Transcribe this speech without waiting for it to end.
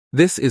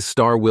This is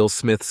star Will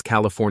Smith's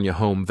California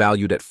home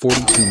valued at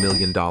 $42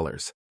 million.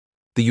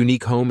 The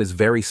unique home is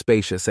very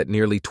spacious at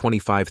nearly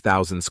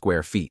 25,000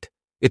 square feet.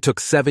 It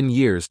took 7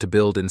 years to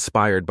build,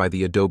 inspired by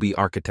the adobe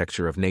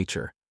architecture of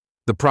nature.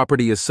 The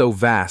property is so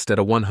vast at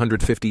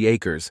 150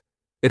 acres,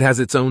 it has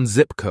its own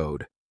zip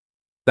code.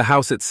 The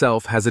house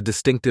itself has a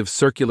distinctive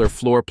circular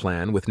floor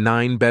plan with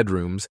 9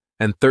 bedrooms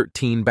and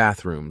 13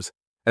 bathrooms,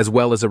 as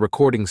well as a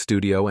recording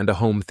studio and a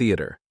home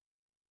theater.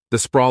 The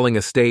sprawling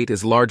estate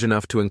is large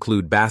enough to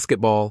include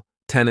basketball,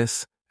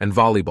 tennis, and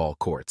volleyball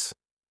courts.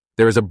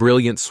 There is a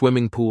brilliant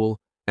swimming pool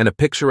and a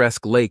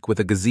picturesque lake with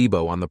a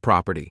gazebo on the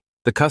property.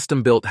 The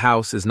custom-built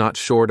house is not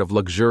short of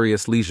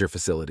luxurious leisure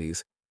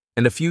facilities,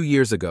 and a few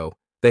years ago,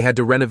 they had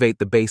to renovate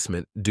the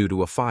basement due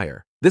to a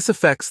fire. This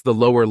affects the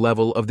lower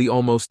level of the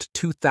almost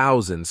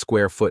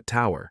 2,000-square-foot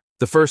tower.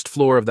 The first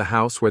floor of the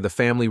house, where the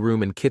family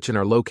room and kitchen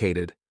are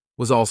located,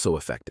 was also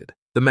affected.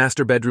 The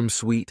master bedroom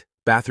suite,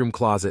 bathroom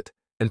closet,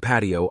 and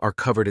patio are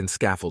covered in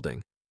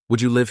scaffolding.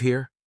 Would you live here?